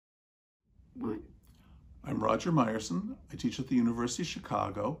I'm Roger Myerson. I teach at the University of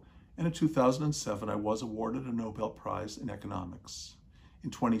Chicago, and in 2007 I was awarded a Nobel Prize in Economics. In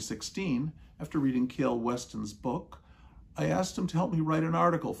 2016, after reading Kael Weston's book, I asked him to help me write an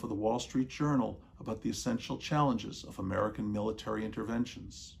article for the Wall Street Journal about the essential challenges of American military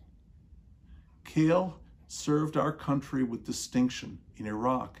interventions. Kael served our country with distinction in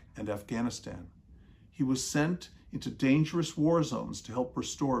Iraq and Afghanistan. He was sent into dangerous war zones to help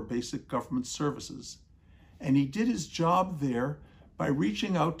restore basic government services. And he did his job there by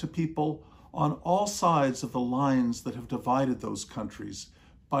reaching out to people on all sides of the lines that have divided those countries,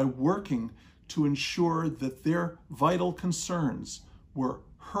 by working to ensure that their vital concerns were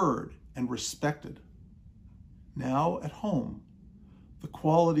heard and respected. Now at home, the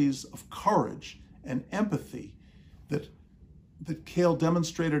qualities of courage and empathy that Kael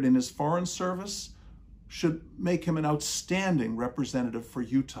demonstrated in his foreign service should make him an outstanding representative for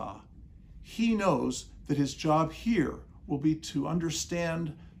Utah. He knows that his job here will be to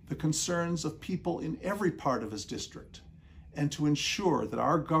understand the concerns of people in every part of his district and to ensure that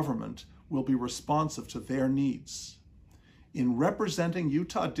our government will be responsive to their needs. In representing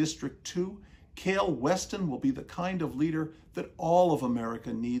Utah District 2, Kael Weston will be the kind of leader that all of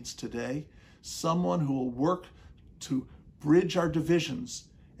America needs today, someone who will work to bridge our divisions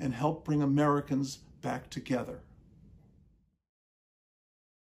and help bring Americans back together.